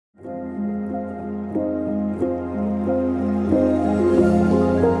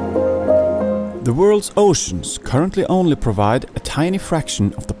The world's oceans currently only provide a tiny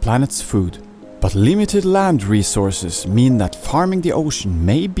fraction of the planet's food. But limited land resources mean that farming the ocean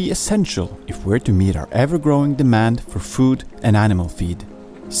may be essential if we're to meet our ever-growing demand for food and animal feed.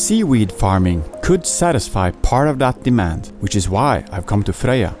 Seaweed farming could satisfy part of that demand, which is why I've come to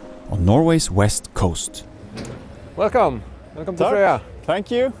Frøya, on Norway's west coast. Welcome to Frøya. Thank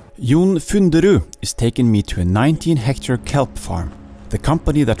you. Jon Funderud is taking me to a 19-hectare kelp farm. The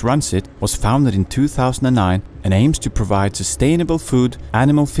company that runs it was founded in 2009 and aims to provide sustainable food,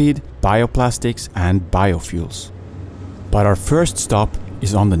 animal feed, bioplastics and biofuels. But our first stop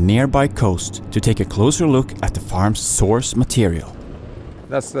is on the nearby coast to take a closer look at the farm's source material.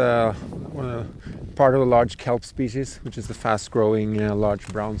 That's part of a large kelp species, which is the fast-growing large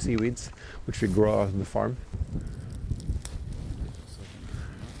brown seaweeds, which we grow on the farm.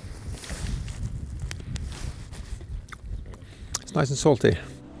 It's nice and salty.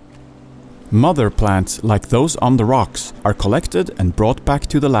 Mother plants like those on the rocks are collected and brought back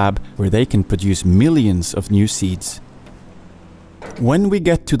to the lab where they can produce millions of new seeds. When we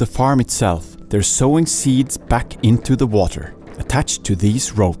get to the farm itself, they're sowing seeds back into the water, attached to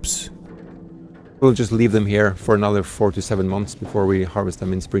these ropes. We'll just leave them here for another 4 to 7 months before we harvest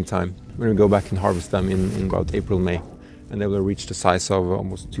them in springtime. We're going to go back and harvest them in about April, May, and they will reach the size of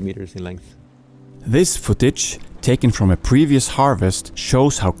almost 2 meters in length. This footage, taken from a previous harvest,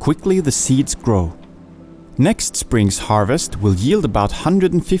 shows how quickly the seeds grow. Next spring's harvest will yield about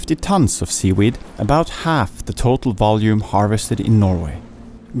 150 tons of seaweed, about half the total volume harvested in Norway.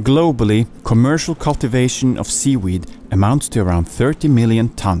 Globally, commercial cultivation of seaweed amounts to around 30 million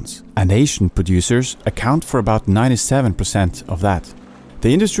tons, and Asian producers account for about 97% of that.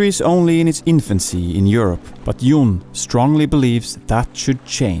 The industry is only in its infancy in Europe, but Jon strongly believes that should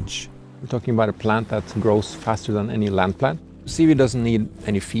change. We're talking about a plant that grows faster than any land plant. Seaweed doesn't need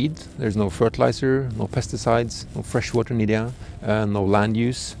any feed. There's no fertilizer, no pesticides, no freshwater media, no land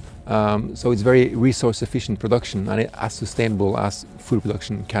use. So it's very resource-efficient production and as sustainable as food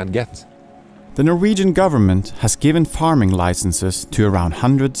production can get. The Norwegian government has given farming licenses to around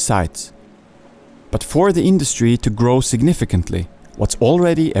 100 sites. But for the industry to grow significantly, what's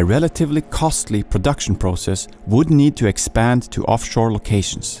already a relatively costly production process would need to expand to offshore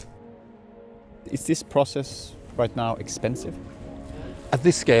locations. Is this process right now expensive? At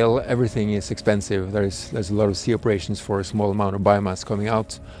this scale, everything is expensive. There's a lot of sea operations for a small amount of biomass coming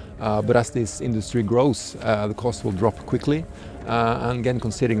out. But as this industry grows, the cost will drop quickly. And again,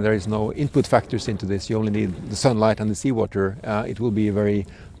 considering there is no input factors into this, you only need the sunlight and the seawater, it will be a very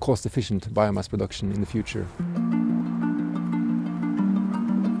cost-efficient biomass production in the future.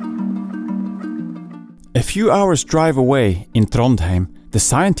 A few hours' drive away in Trondheim, the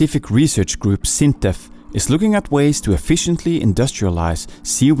scientific research group SINTEF is looking at ways to efficiently industrialize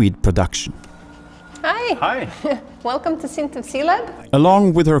seaweed production. Hi! Hi! Welcome to SINTEF Sea Lab.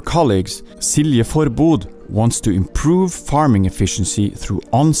 Along with her colleagues, Silje Forbod wants to improve farming efficiency through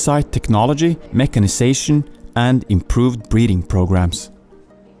on-site technology, mechanization and improved breeding programs.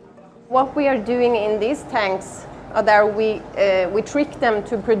 What we are doing in these tanks are that we trick them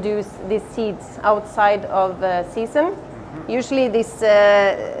to produce these seeds outside of season. Usually this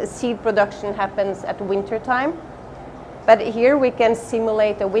seed production happens at winter time, but here we can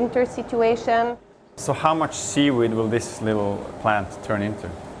simulate a winter situation. So how much seaweed will this little plant turn into?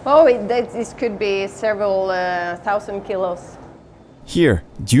 Oh, this could be several thousand kilos. Here,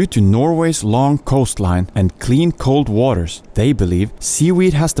 due to Norway's long coastline and clean cold waters, they believe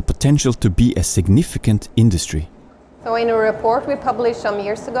seaweed has the potential to be a significant industry. So in a report we published some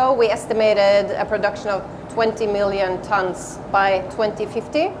years ago, we estimated a production of 20 million tons by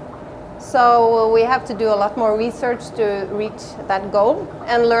 2050. So we have to do a lot more research to reach that goal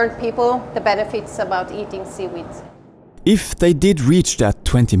and learn people the benefits about eating seaweed. If they did reach that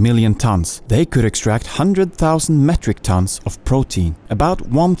 20 million tons, they could extract 100,000 metric tons of protein, about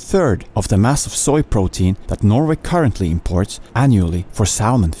 1/3 of the mass of soy protein that Norway currently imports annually for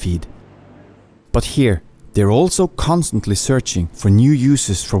salmon feed. But here, they're also constantly searching for new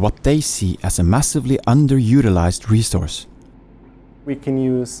uses for what they see as a massively underutilized resource. We can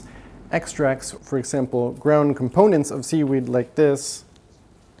use extracts, for example, ground components of seaweed like this,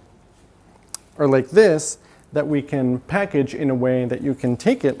 or like this, that we can package in a way that you can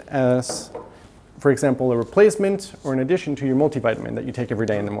take it as, for example, a replacement or an addition to your multivitamin that you take every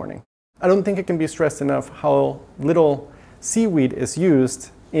day in the morning. I don't think it can be stressed enough how little seaweed is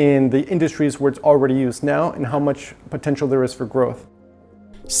used in the industries where it's already used now and how much potential there is for growth.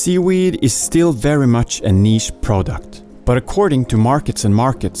 Seaweed is still very much a niche product. But according to Markets and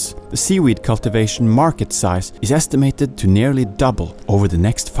Markets, the seaweed cultivation market size is estimated to nearly double over the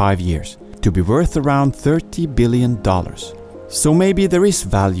next 5 years, to be worth around $30 billion. So maybe there is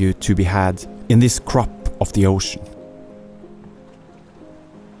value to be had in this crop of the ocean.